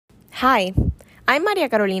Hi, I'm Maria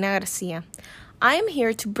Carolina Garcia. I am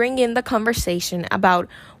here to bring in the conversation about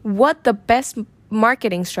what the best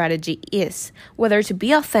marketing strategy is, whether to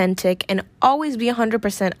be authentic and always be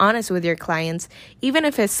 100% honest with your clients, even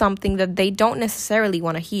if it's something that they don't necessarily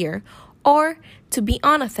want to hear, or to be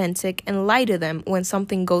unauthentic and lie to them when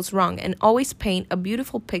something goes wrong and always paint a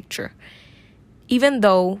beautiful picture, even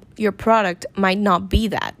though your product might not be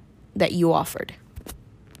that you offered.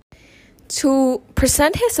 To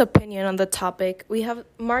present his opinion on the topic, we have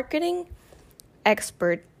marketing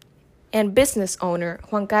expert and business owner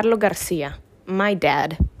Juan Carlos Garcia, my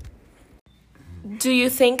dad. Do you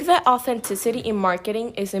think that authenticity in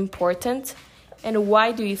marketing is important? And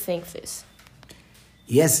why do you think this?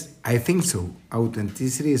 Yes, I think so.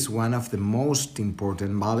 Authenticity is one of the most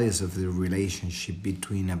important values of the relationship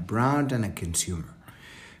between a brand and a consumer,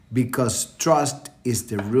 because trust is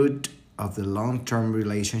the root of the long-term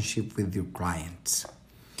relationship with your clients.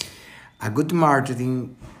 A good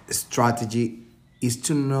marketing strategy is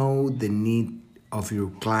to know the need of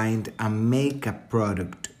your client and make a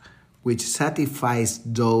product which satisfies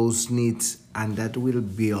those needs, and that will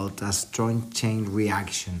build a strong chain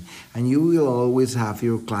reaction, and you will always have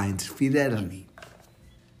your clients fidelity.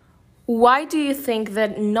 Why do you think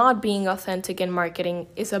that not being authentic in marketing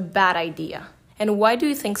is a bad idea? And why do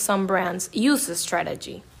you think some brands use this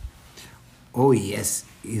strategy? Oh yes,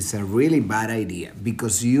 it's a really bad idea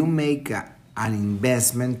because you make an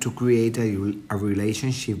investment to create a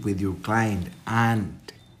relationship with your client, and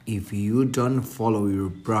if you don't follow your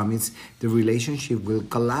promise, the relationship will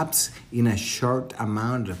collapse in a short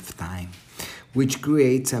amount of time, which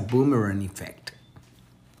creates a boomerang effect.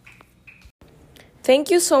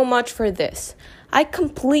 Thank you so much for this. I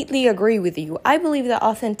completely agree with you. I believe that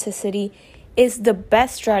authenticity is the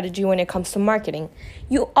best strategy when it comes to marketing.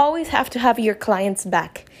 You always have to have your clients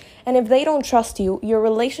back. And if they don't trust you, your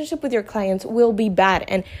relationship with your clients will be bad.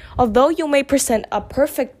 And although you may present a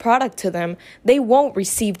perfect product to them, they won't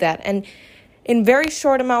receive that. And in very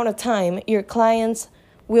short amount of time, your clients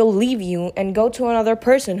will leave you and go to another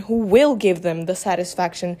person who will give them the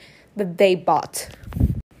satisfaction that they bought.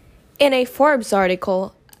 In a Forbes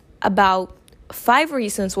article about 5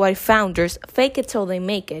 reasons why founders fake it till they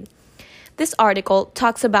make it, this article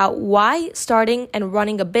talks about why starting and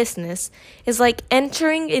running a business is like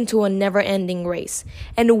entering into a never-ending race,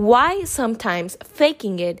 and why sometimes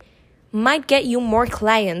faking it might get you more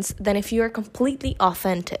clients than if you are completely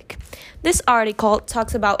authentic. This article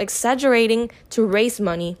talks about exaggerating to raise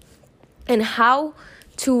money and how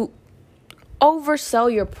to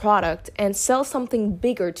oversell your product and sell something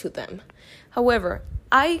bigger to them. However,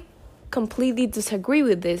 I completely disagree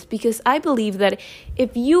with this because I believe that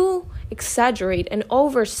if you exaggerate and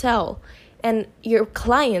oversell, and your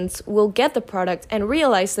clients will get the product and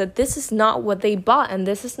realize that this is not what they bought and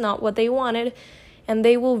this is not what they wanted, and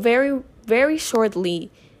they will very, very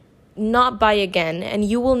shortly not buy again, and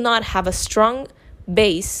you will not have a strong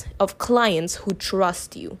base of clients who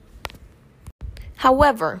trust you.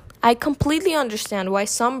 However, I completely understand why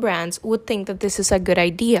some brands would think that this is a good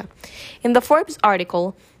idea. In the Forbes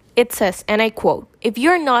article, it says, and I quote, "If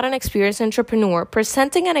you're not an experienced entrepreneur,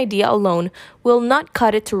 presenting an idea alone will not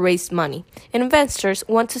cut it to raise money. Investors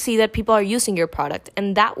want to see that people are using your product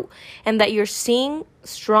and that you're seeing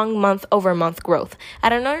strong month-over-month growth.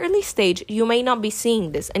 At an early stage, you may not be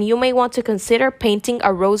seeing this, and you may want to consider painting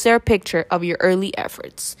a rosier picture of your early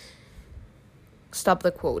efforts." Stop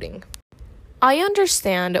the quoting. I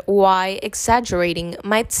understand why exaggerating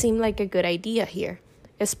might seem like a good idea here,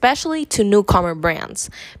 especially to newcomer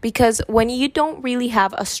brands, because when you don't really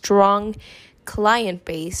have a strong client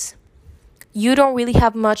base, you don't really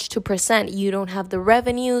have much to present. You don't have the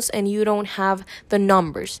revenues and you don't have the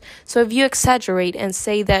numbers. So if you exaggerate and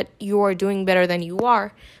say that you are doing better than you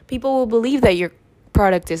are, people will believe that your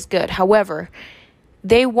product is good. However,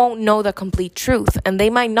 they won't know the complete truth and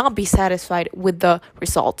they might not be satisfied with the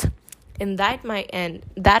result. And that might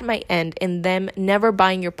end in them never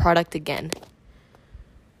buying your product again.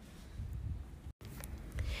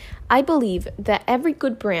 I believe that every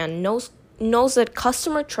good brand knows that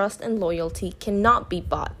customer trust and loyalty cannot be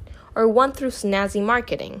bought or won through snazzy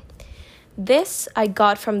marketing. This I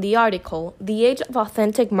got from the article, The Age of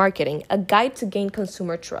Authentic Marketing, a guide to gain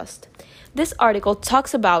consumer trust. This article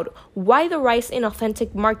talks about why the rise in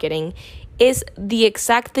authentic marketing is the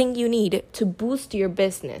exact thing you need to boost your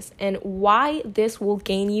business, and why this will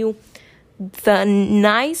gain you the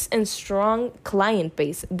nice and strong client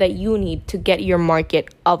base that you need to get your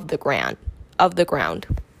market off the ground.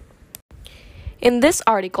 In this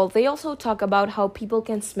article, they also talk about how people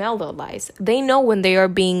can smell the lies. They know when they are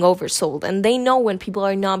being oversold, and they know when people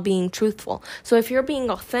are not being truthful. So if you're being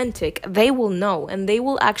authentic, they will know, and they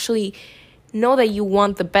will actually know that you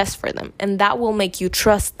want the best for them, and that will make you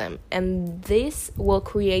trust them. And this will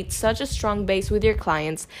create such a strong base with your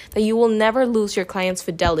clients that you will never lose your clients'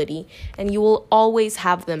 fidelity, and you will always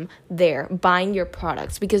have them there buying your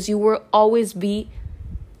products because you will always be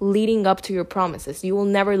leading up to your promises. You will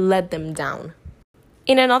never let them down.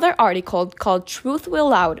 In another article called Truth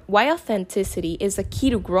Will Out, Why Authenticity is the Key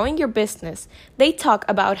to Growing Your Business, they talk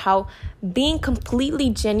about how being completely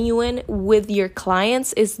genuine with your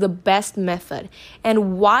clients is the best method,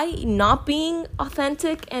 and why not being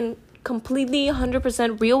authentic and completely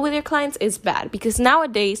 100% real with your clients is bad. Because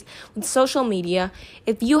nowadays, with social media,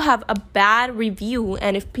 if you have a bad review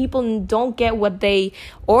and if people don't get what they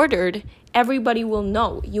ordered, everybody will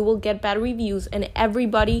know. You will get bad reviews and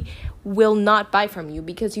everybody will not buy from you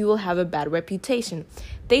because you will have a bad reputation.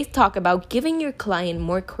 They talk about giving your client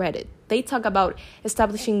more credit. They talk about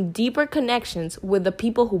establishing deeper connections with the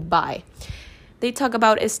people who buy. They talk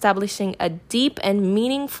about establishing a deep and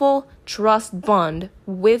meaningful trust bond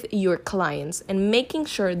with your clients and making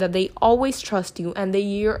sure that they always trust you and that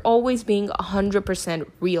you're always being 100%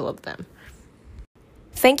 real of them.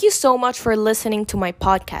 Thank you so much for listening to my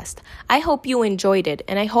podcast. I hope you enjoyed it,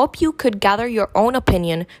 and I hope you could gather your own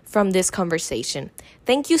opinion from this conversation.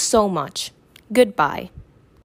 Thank you so much. Goodbye.